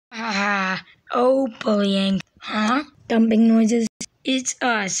Oh, bullying. Huh? Dumping noises. It's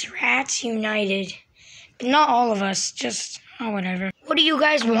us, Rats United. But not all of us, just, whatever. What do you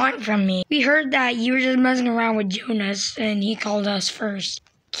guys want from me? We heard that you were just messing around with Jonas, and he called us first.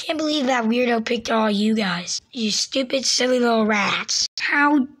 Can't believe that weirdo picked all you guys. You stupid, silly little rats.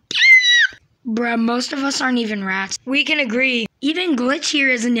 How dare you? Bruh, most of us aren't even rats. We can agree. Even Glitch here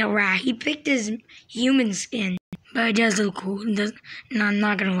isn't a rat. He picked his human skin. But it does look cool. No, I'm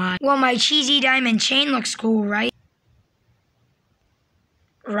not gonna lie. Well, my cheesy diamond chain looks cool, right?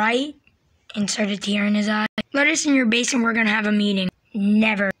 Right? Insert a tear in his eye. Let us in your base and we're gonna have a meeting.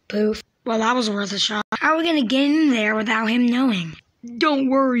 Never. Poof. Well, that was worth a shot. How are we gonna get in there without him knowing? Don't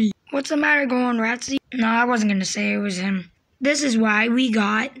worry. What's the matter going, Ratsy? No, I wasn't gonna say it was him. This is why we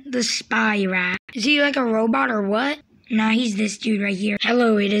got the spy rat. Is he like a robot or what? Nah, he's this dude right here.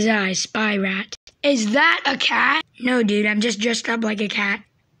 Hello, it is I, Spy Rat. Is that a cat? No, dude, I'm just dressed up like a cat.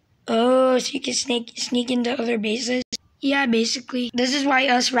 Oh, so you can sneak into other bases? Yeah, basically. This is why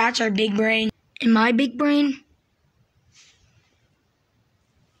us rats are big brain. Am I big brain?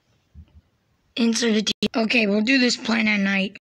 Insert a T. Okay, we'll do this plan at night.